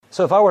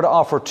So if I were to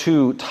offer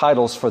two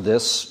titles for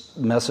this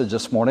message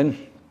this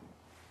morning,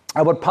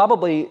 I would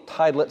probably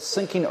title it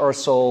Sinking Our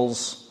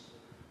Souls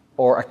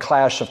or A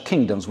Clash of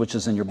Kingdoms, which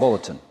is in your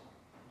bulletin.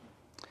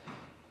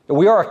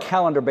 We are a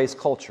calendar-based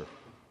culture.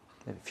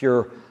 If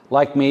you're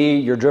like me,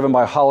 you're driven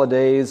by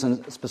holidays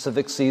and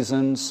specific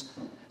seasons.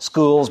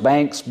 Schools,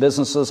 banks,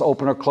 businesses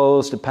open or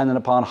close dependent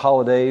upon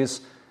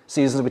holidays.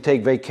 Seasons we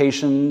take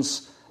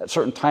vacations at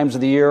certain times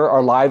of the year.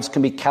 Our lives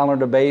can be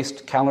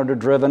calendar-based,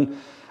 calendar-driven.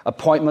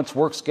 Appointments,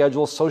 work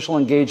schedules, social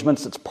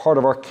engagements, it's part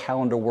of our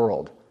calendar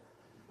world.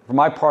 For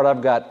my part,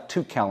 I've got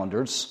two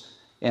calendars,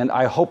 and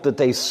I hope that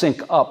they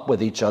sync up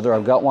with each other.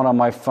 I've got one on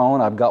my phone,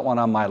 I've got one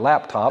on my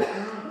laptop,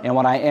 and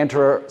when I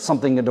enter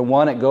something into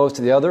one, it goes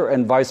to the other,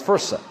 and vice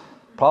versa.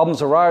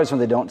 Problems arise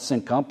when they don't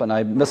sync up, and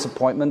I miss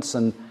appointments,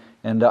 and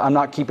I'm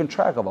not keeping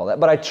track of all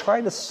that. But I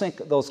try to sync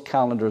those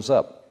calendars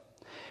up.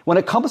 When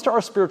it comes to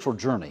our spiritual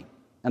journey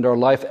and our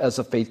life as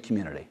a faith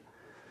community,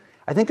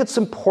 I think it's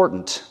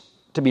important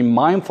to be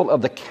mindful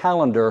of the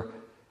calendar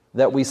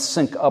that we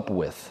sync up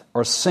with.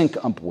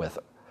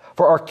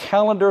 For our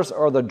calendars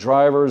are the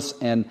drivers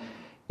and,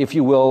 if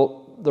you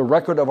will, the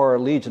record of our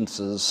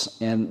allegiances,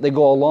 and they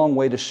go a long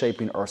way to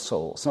shaping our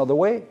souls. Now,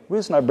 the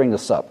reason I bring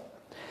this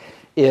up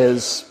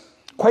is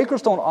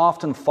Quakers don't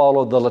often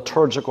follow the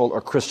liturgical or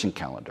Christian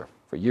calendar.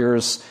 For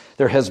years,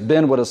 there has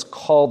been what is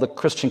called the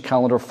Christian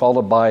calendar,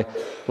 followed by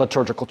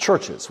liturgical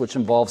churches, which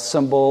involve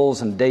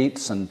symbols and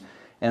dates and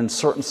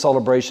certain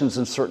celebrations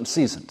in certain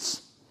seasons.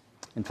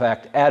 In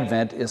fact,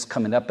 Advent is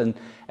coming up, and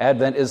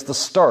Advent is the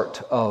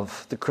start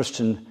of the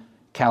Christian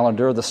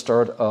calendar, the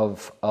start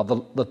of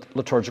the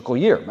liturgical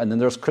year. And then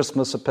there's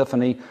Christmas,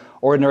 Epiphany,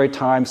 Ordinary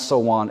Time,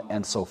 so on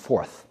and so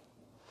forth.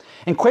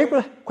 And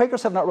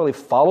Quakers have not really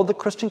followed the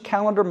Christian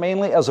calendar,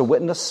 mainly as a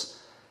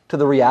witness to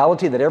the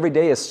reality that every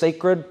day is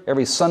sacred,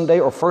 every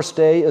Sunday or first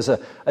day is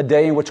a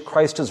day in which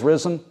Christ is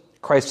risen,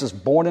 Christ is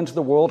born into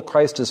the world,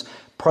 Christ is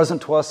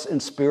present to us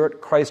in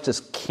spirit, Christ is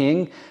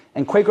King.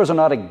 And Quakers are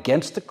not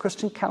against the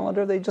Christian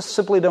calendar. They just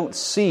simply don't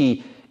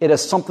see it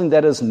as something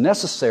that is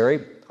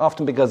necessary,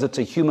 often because it's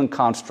a human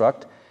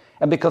construct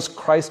and because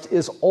Christ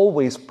is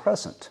always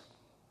present.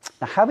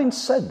 Now, having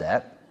said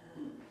that,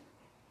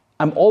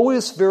 I'm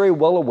always very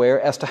well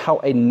aware as to how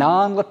a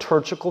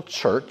non-liturgical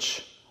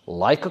church,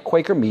 like a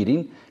Quaker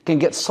meeting, can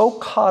get so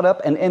caught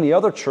up in any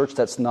other church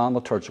that's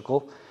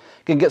non-liturgical,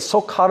 can get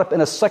so caught up in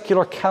a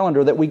secular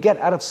calendar that we get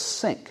out of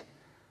sync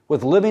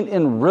with living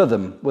in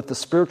rhythm with the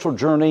spiritual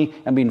journey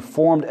and being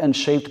formed and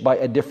shaped by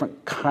a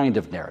different kind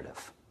of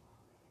narrative.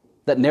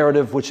 That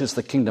narrative which is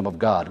the kingdom of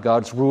God,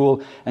 God's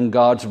rule and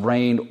God's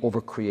reign over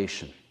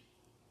creation.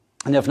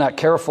 And if not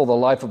careful, the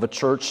life of a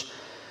church,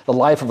 the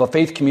life of a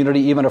faith community,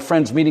 even a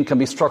friends meeting can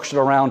be structured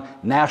around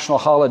national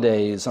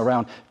holidays,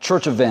 around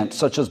church events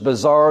such as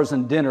bazaars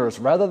and dinners,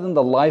 rather than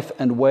the life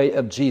and way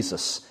of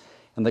Jesus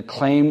and the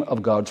claim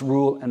of God's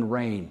rule and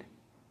reign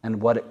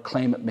and what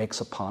claim it makes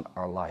upon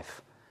our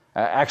life.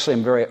 Actually,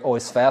 I'm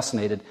always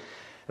fascinated. I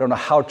don't know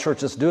how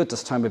churches do it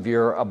this time of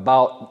year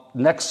about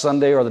next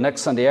Sunday or the next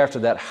Sunday after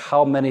that,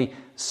 how many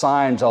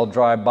signs I'll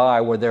drive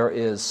by where there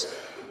is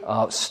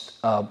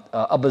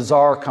a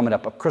bazaar coming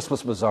up, a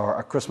Christmas bazaar,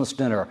 a Christmas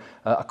dinner,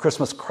 a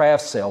Christmas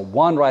craft sale,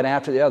 one right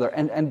after the other.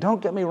 And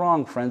don't get me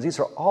wrong, friends, these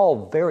are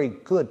all very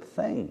good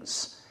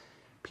things.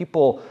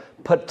 People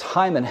put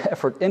time and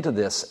effort into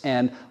this,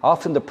 and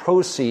often the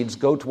proceeds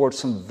go towards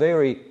some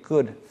very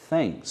good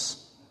things.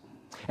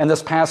 And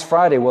this past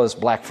Friday was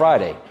Black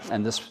Friday,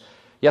 and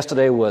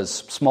yesterday was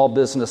Small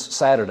Business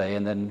Saturday,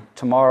 and then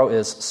tomorrow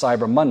is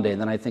Cyber Monday, and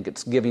then I think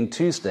it's Giving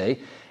Tuesday,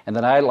 and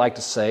then I like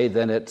to say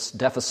then it's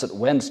Deficit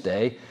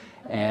Wednesday,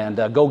 and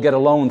Go Get a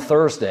Loan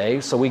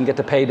Thursday, so we can get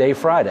to Payday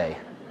Friday.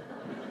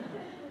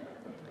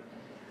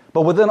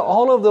 But within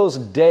all of those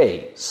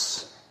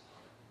days,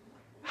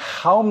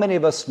 how many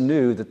of us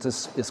knew that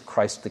this is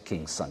Christ the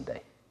King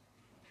Sunday?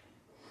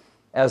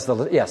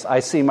 Yes, I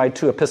see my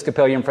two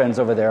Episcopalian friends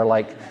over there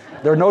like,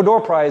 there are no door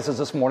prizes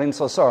this morning,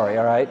 so sorry,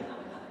 all right?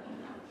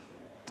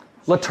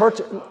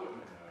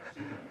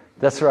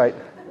 That's right.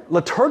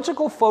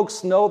 Liturgical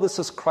folks know this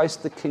is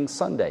Christ the King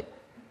Sunday.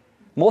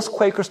 Most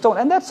Quakers don't,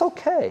 and that's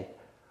okay.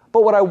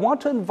 But what I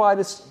want to invite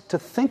us to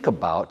think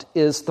about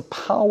is the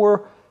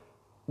power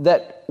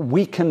that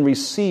we can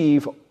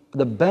receive,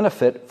 the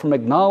benefit from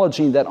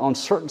acknowledging that on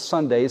certain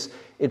Sundays,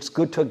 it's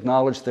good to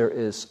acknowledge there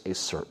is a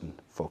certain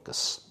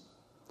focus.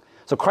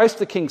 So Christ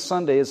the King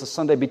Sunday is a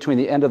Sunday between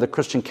the end of the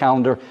Christian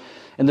calendar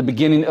and the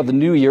beginning of the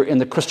new year in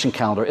the Christian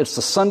calendar. It's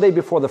the Sunday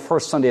before the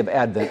first Sunday of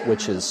Advent,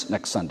 which is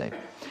next Sunday.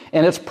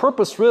 And its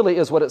purpose really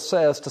is what it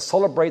says, to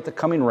celebrate the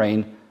coming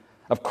reign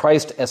of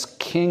Christ as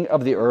King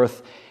of the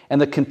earth and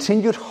the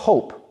continued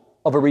hope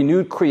of a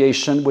renewed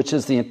creation, which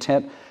is the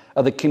intent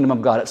of the kingdom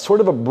of God. It's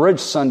sort of a bridge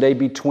Sunday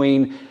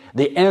between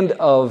the end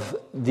of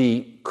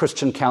the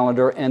Christian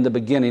calendar and the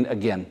beginning,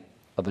 again,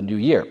 of a new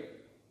year.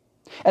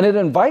 And it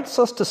invites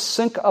us to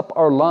sync up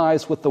our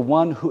lives with the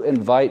one who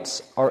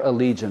invites our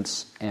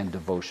allegiance and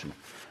devotion.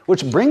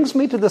 Which brings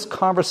me to this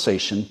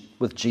conversation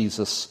with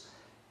Jesus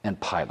and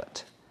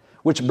Pilate.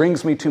 Which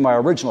brings me to my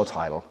original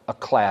title, A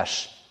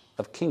Clash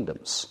of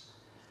kingdoms.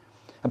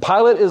 And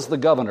Pilate is the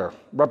governor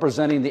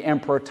representing the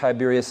Emperor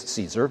Tiberius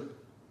Caesar.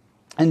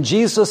 And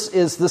Jesus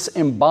is this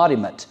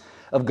embodiment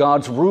of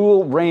God's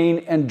rule,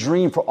 reign, and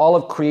dream for all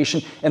of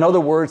creation. In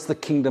other words, the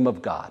kingdom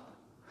of God.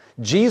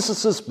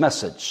 Jesus'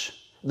 message,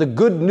 the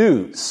good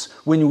news,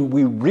 when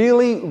we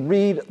really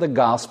read the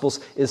Gospels,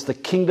 is the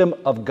kingdom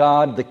of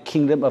God, the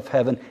kingdom of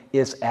heaven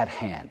is at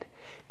hand.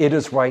 It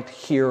is right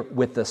here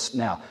with us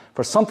now.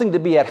 For something to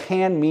be at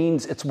hand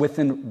means it's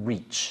within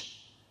reach.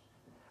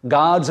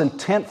 God's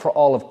intent for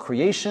all of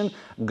creation,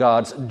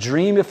 God's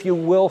dream, if you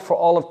will, for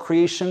all of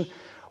creation,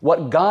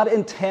 what God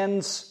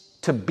intends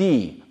to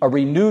be, a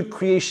renewed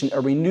creation,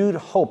 a renewed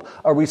hope,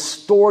 a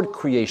restored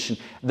creation.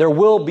 There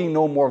will be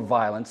no more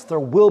violence. There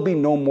will be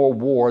no more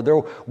war.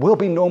 There will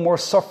be no more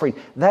suffering.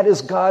 That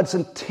is God's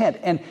intent.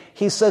 And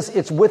He says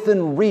it's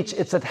within reach.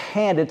 It's at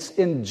hand. It's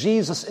in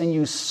Jesus, and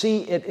you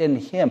see it in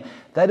Him.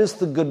 That is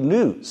the good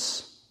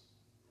news.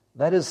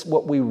 That is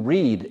what we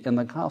read in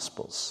the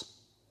Gospels.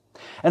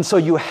 And so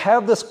you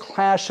have this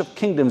clash of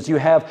kingdoms. You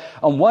have,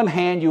 on one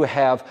hand, you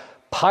have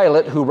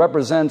Pilate, who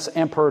represents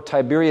Emperor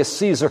Tiberius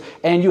Caesar,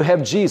 and you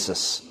have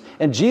Jesus.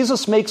 And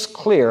Jesus makes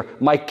clear,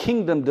 my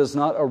kingdom does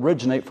not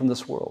originate from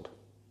this world.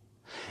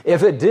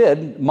 If it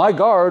did, my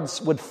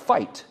guards would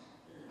fight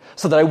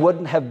so that I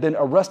wouldn't have been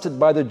arrested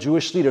by the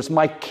Jewish leaders.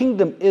 My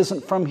kingdom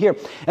isn't from here.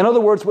 In other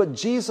words, what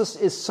Jesus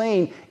is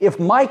saying, if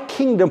my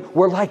kingdom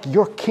were like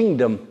your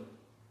kingdom,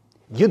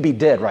 you'd be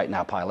dead right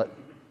now, Pilate.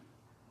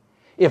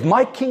 If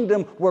my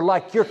kingdom were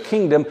like your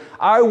kingdom,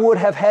 I would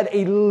have had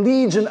a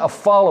legion of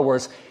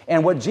followers.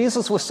 And what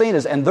Jesus was saying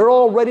is, and they're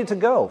all ready to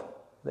go.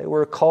 They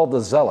were called the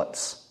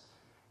Zealots.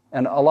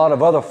 And a lot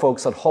of other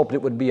folks had hoped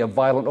it would be a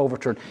violent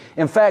overturn.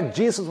 In fact,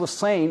 Jesus was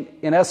saying,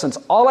 in essence,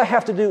 all I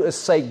have to do is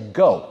say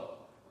go.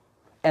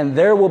 And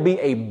there will be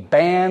a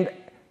band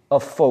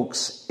of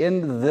folks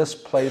in this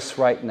place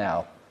right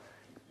now.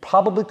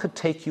 Probably could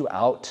take you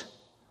out,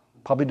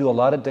 probably do a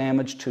lot of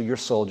damage to your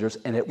soldiers,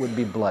 and it would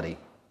be bloody.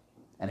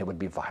 And it would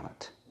be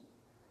violent.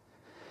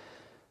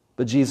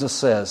 But Jesus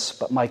says,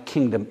 but my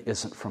kingdom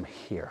isn't from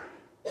here.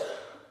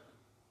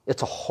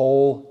 It's a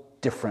whole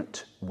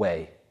different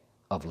way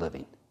of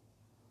living.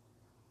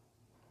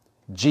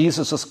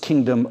 Jesus'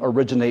 kingdom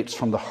originates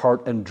from the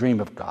heart and dream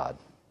of God.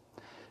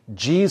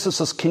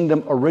 Jesus'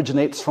 kingdom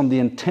originates from the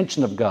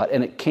intention of God,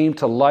 and it came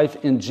to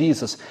life in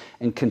Jesus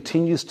and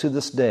continues to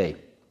this day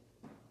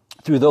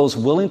through those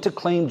willing to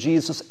claim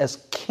Jesus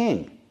as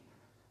King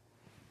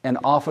and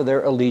offer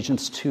their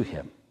allegiance to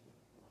Him.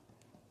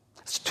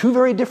 It's two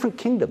very different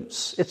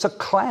kingdoms. It's a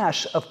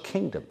clash of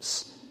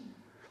kingdoms.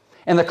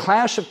 And the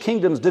clash of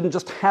kingdoms didn't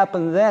just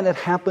happen then, it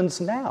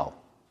happens now.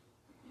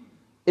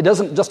 It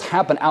doesn't just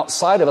happen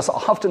outside of us.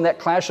 Often that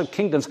clash of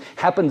kingdoms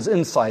happens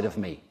inside of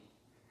me.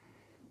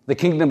 The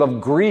kingdom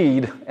of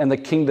greed and the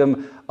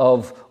kingdom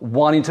of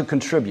wanting to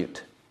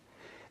contribute.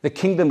 The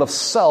kingdom of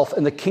self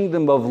and the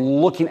kingdom of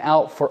looking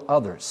out for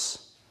others.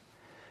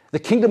 The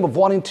kingdom of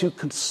wanting to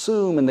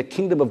consume and the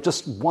kingdom of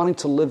just wanting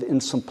to live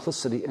in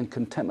simplicity and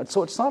contentment.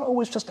 So it's not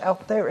always just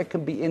out there. It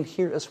can be in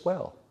here as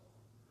well.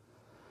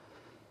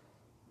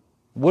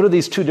 What do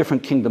these two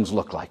different kingdoms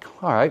look like?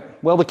 All right.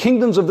 Well, the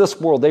kingdoms of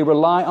this world, they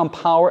rely on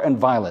power and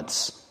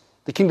violence.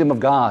 The kingdom of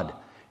God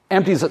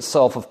empties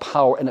itself of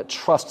power and it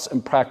trusts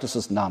and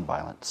practices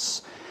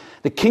nonviolence.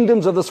 The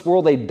kingdoms of this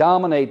world, they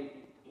dominate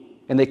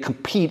and they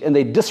compete and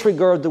they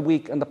disregard the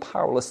weak and the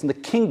powerless. And the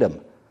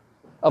kingdom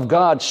of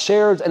God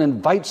shares and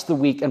invites the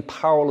weak and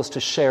powerless to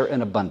share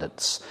in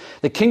abundance.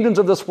 The kingdoms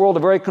of this world are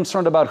very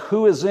concerned about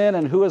who is in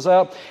and who is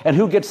out and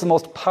who gets the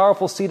most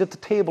powerful seat at the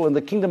table. And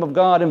the kingdom of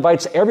God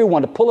invites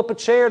everyone to pull up a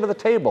chair to the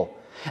table.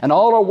 And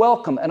all are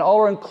welcome and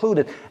all are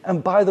included.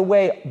 And by the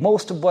way,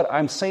 most of what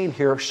I'm saying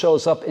here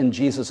shows up in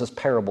Jesus'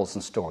 parables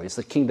and stories.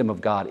 The kingdom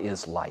of God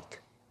is like.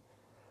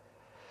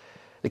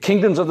 The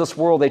kingdoms of this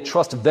world, they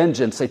trust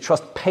vengeance, they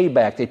trust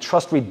payback, they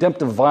trust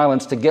redemptive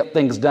violence to get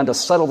things done, to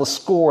settle the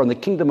score. And the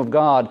kingdom of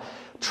God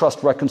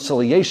trust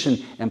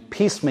reconciliation and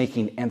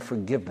peacemaking and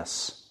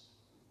forgiveness.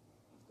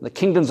 The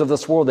kingdoms of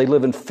this world, they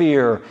live in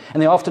fear,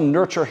 and they often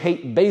nurture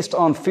hate based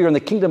on fear. And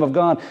the kingdom of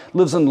God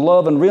lives in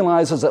love and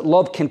realizes that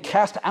love can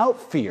cast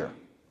out fear,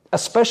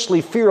 especially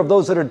fear of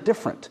those that are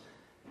different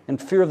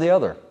and fear of the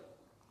other.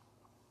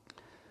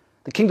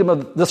 The kingdom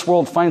of this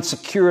world finds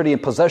security in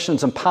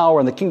possessions and power,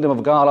 and the kingdom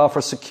of God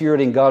offers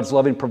security in God's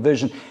loving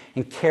provision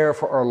and care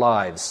for our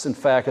lives. In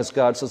fact, as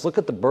God says, look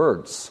at the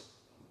birds.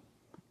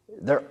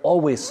 They're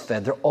always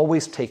fed. They're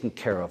always taken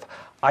care of.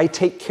 I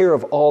take care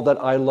of all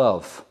that I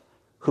love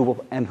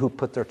who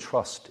put their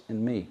trust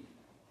in me.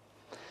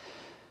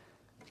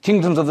 The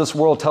kingdoms of this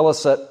world tell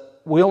us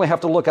that we only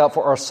have to look out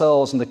for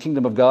ourselves, and the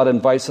kingdom of God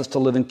invites us to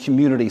live in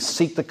community,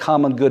 seek the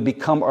common good,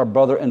 become our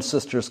brother and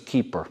sister's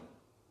keeper.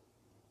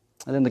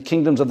 And then the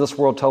kingdoms of this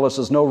world tell us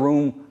there's no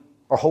room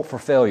or hope for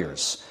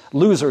failures,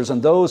 losers,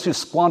 and those who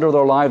squander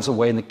their lives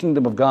away. And the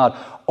kingdom of God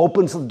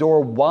opens the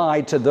door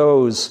wide to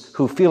those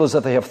who feel as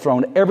if they have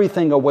thrown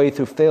everything away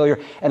through failure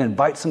and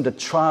invites them to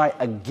try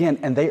again.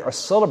 And they are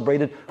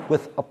celebrated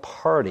with a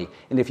party.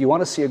 And if you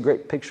want to see a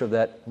great picture of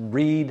that,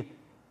 read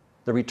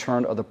the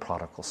return of the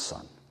prodigal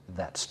son.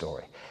 That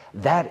story.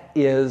 That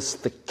is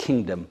the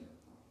kingdom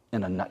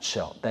in a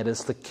nutshell. That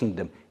is the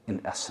kingdom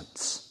in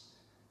essence.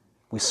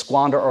 We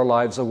squander our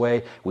lives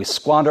away. We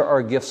squander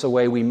our gifts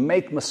away. We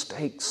make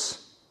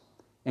mistakes.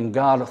 And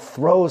God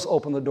throws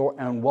open the door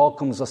and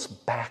welcomes us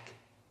back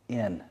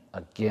in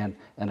again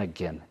and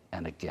again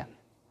and again.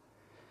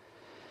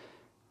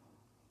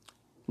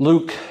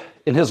 Luke,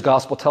 in his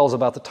gospel, tells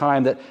about the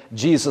time that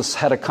Jesus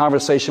had a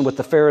conversation with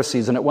the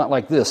Pharisees, and it went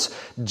like this.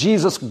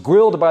 Jesus,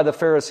 grilled by the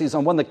Pharisees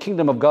on when the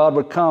kingdom of God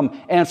would come,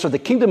 answered, the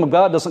kingdom of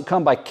God doesn't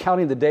come by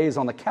counting the days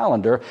on the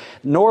calendar,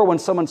 nor when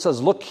someone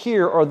says, look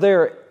here or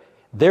there.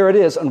 There it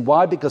is. And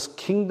why? Because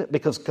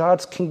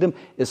God's kingdom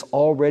is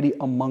already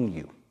among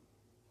you.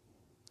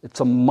 It's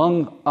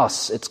among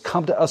us. It's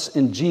come to us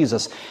in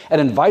Jesus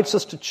and invites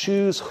us to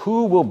choose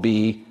who will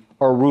be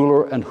our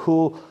ruler and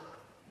who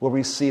will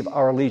receive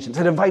our allegiance.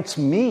 It invites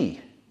me.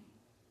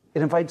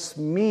 It invites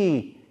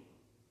me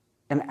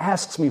and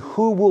asks me,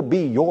 who will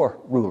be your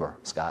ruler,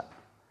 Scott?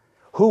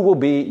 Who will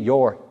be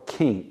your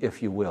king,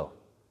 if you will?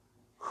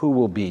 Who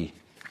will be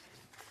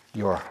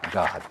your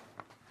God?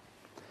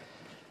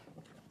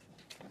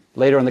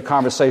 Later in the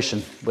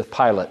conversation with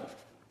Pilate,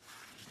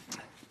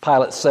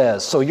 Pilate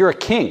says, so you're a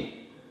king.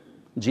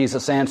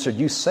 Jesus answered,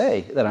 you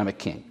say that I'm a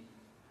king.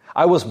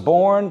 I was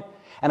born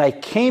and I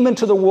came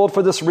into the world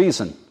for this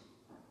reason,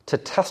 to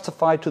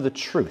testify to the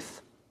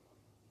truth.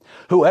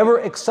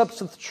 Whoever accepts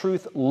the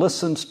truth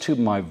listens to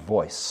my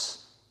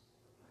voice.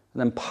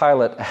 And then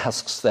Pilate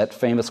asks that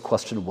famous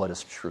question, what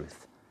is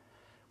truth?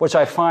 Which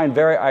I find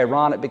very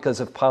ironic,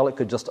 because if Pilate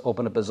could just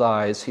open up his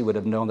eyes, he would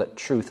have known that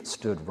truth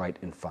stood right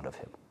in front of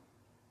him.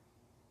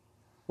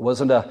 It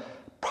wasn't a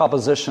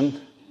proposition,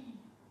 it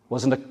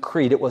wasn't a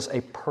creed, it was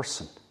a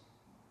person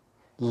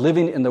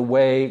living in the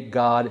way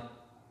God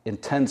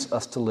intends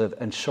us to live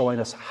and showing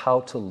us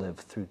how to live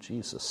through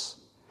Jesus.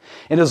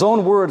 In his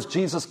own words,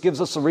 Jesus gives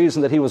us a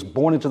reason that he was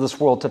born into this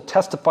world, to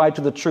testify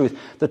to the truth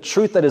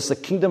that is the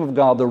kingdom of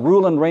God, the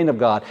rule and reign of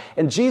God.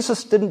 And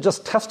Jesus didn't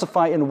just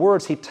testify in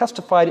words, he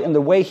testified in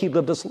the way he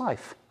lived his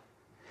life.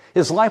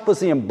 His life was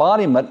the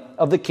embodiment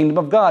of the kingdom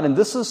of God. And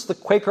this is the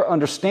Quaker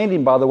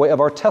understanding, by the way, of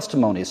our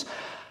testimonies.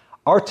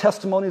 Our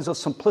testimonies of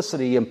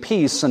simplicity and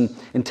peace and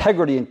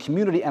integrity and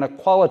community and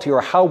equality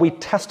are how we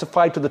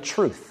testify to the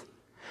truth.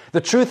 The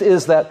truth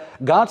is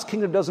that God's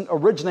kingdom doesn't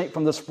originate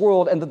from this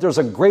world, and that there's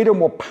a greater,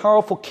 more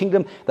powerful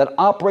kingdom that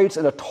operates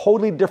in a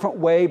totally different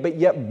way, but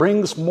yet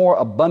brings more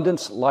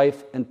abundance,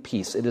 life, and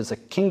peace. It is a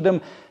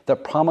kingdom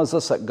that promises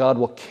us that God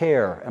will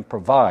care and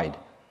provide,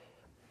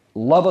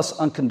 love us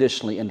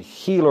unconditionally, and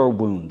heal our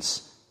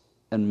wounds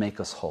and make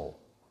us whole.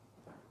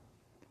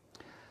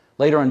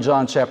 Later in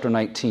John chapter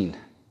 19,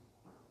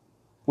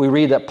 we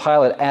read that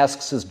Pilate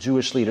asks his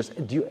Jewish leaders,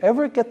 do you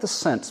ever get the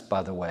sense,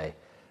 by the way,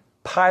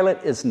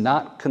 Pilate is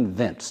not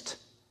convinced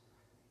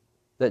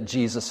that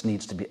Jesus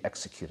needs to be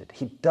executed.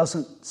 He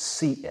doesn't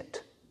see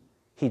it.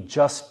 He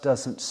just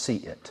doesn't see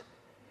it.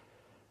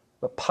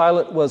 But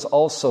Pilate was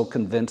also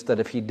convinced that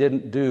if he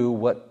didn't do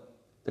what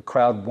the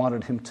crowd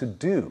wanted him to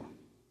do,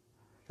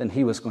 then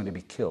he was going to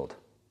be killed.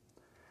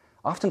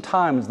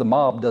 Oftentimes, the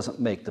mob doesn't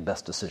make the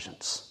best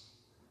decisions.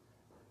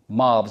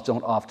 Mobs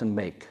don't often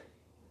make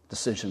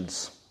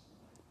decisions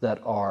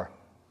that are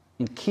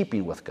in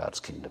keeping with God's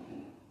kingdom.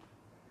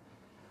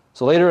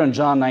 So later in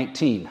John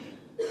 19,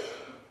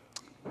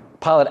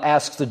 Pilate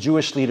asks the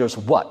Jewish leaders,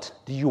 what?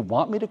 Do you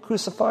want me to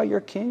crucify your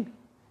king?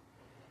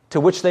 To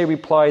which they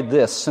replied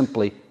this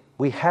simply,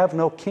 we have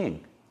no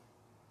king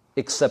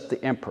except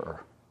the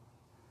emperor.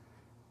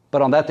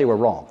 But on that they were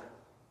wrong.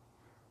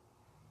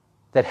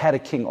 They'd had a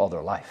king all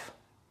their life.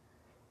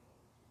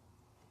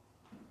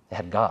 They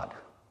had God.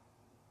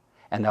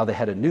 And now they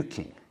had a new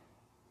king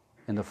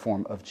in the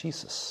form of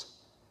Jesus.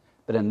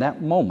 But in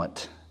that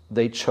moment,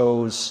 they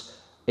chose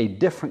a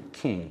different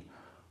king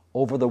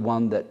over the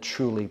one that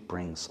truly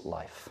brings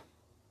life.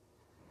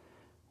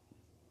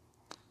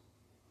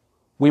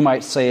 We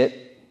might say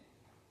it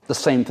the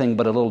same thing,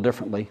 but a little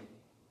differently.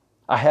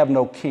 I have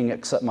no king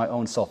except my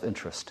own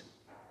self-interest.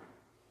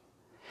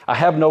 I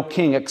have no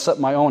king except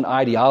my own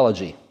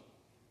ideology.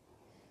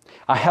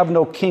 I have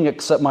no king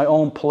except my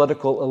own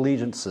political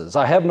allegiances.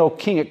 I have no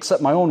king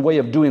except my own way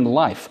of doing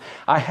life.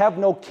 I have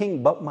no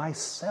king but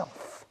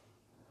myself.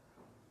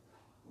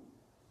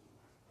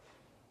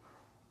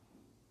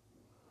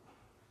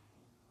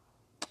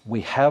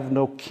 We have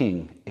no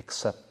king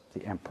except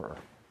the emperor.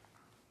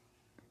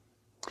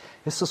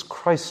 This is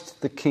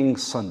Christ the King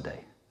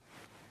Sunday.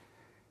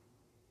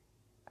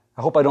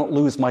 I hope I don't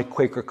lose my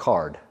Quaker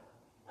card.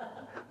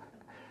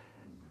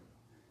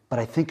 But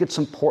I think it's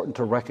important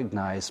to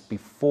recognize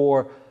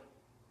before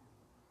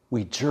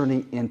we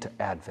journey into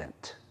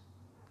Advent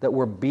that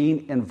we're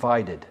being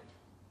invited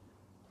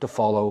to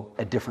follow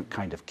a different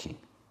kind of king.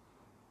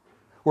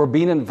 We're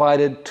being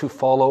invited to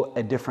follow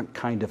a different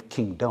kind of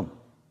kingdom.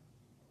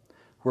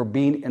 We're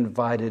being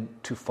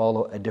invited to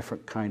follow a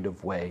different kind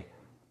of way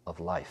of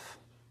life.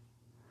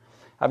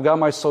 I've got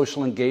my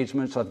social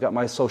engagements, I've got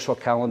my social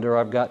calendar,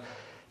 I've got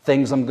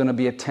things I'm going to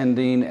be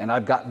attending, and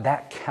I've got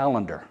that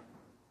calendar.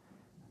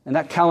 And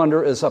that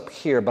calendar is up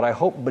here, but I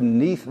hope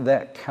beneath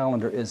that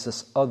calendar is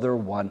this other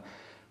one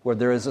where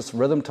there is this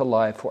rhythm to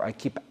life where I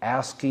keep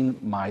asking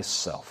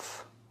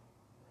myself,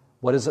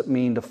 what does it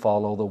mean to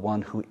follow the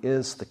one who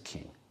is the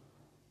King,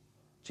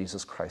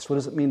 Jesus Christ? What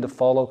does it mean to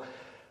follow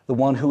the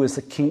one who is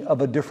the King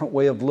of a different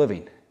way of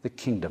living, the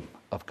kingdom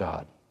of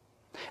God?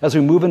 As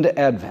we move into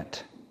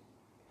Advent,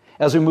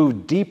 as we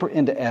move deeper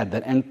into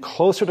Advent and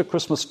closer to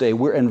Christmas Day,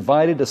 we're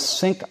invited to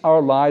sync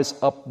our lives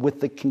up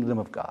with the kingdom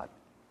of God,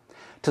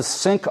 to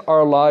sync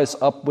our lives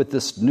up with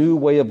this new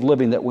way of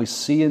living that we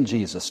see in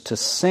Jesus, to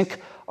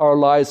sync our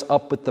lives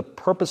up with the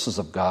purposes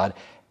of God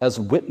as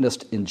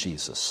witnessed in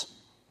Jesus,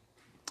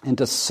 and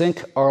to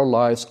sync our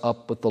lives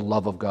up with the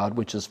love of God,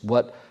 which is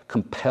what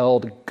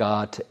compelled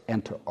God to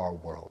enter our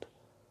world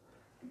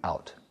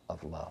out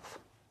of love.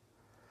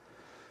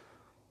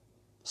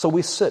 So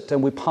we sit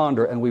and we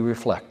ponder and we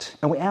reflect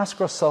and we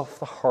ask ourselves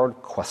the hard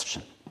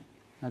question.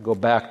 I go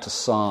back to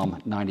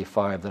Psalm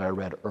 95 that I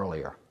read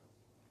earlier.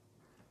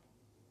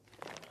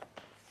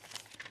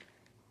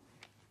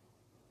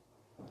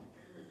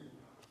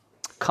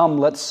 Come,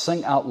 let's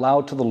sing out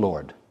loud to the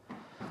Lord.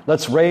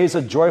 Let's raise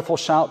a joyful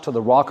shout to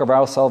the rock of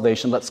our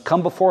salvation. Let's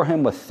come before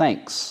him with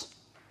thanks.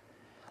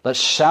 Let's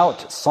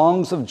shout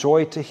songs of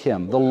joy to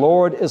him. The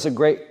Lord is a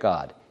great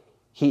God.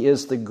 He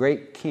is the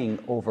great King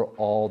over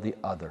all the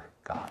other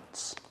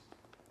gods.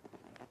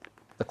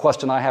 The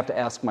question I have to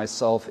ask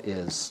myself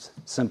is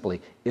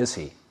simply, is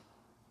he?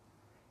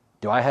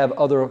 Do I have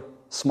other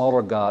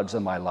smaller gods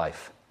in my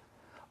life?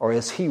 Or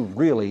is he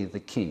really the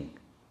King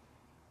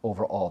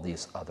over all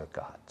these other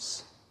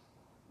gods?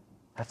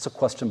 That's a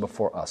question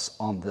before us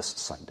on this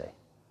Sunday.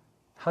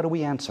 How do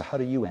we answer? How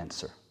do you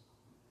answer?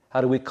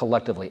 How do we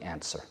collectively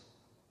answer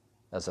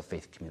as a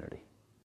faith community?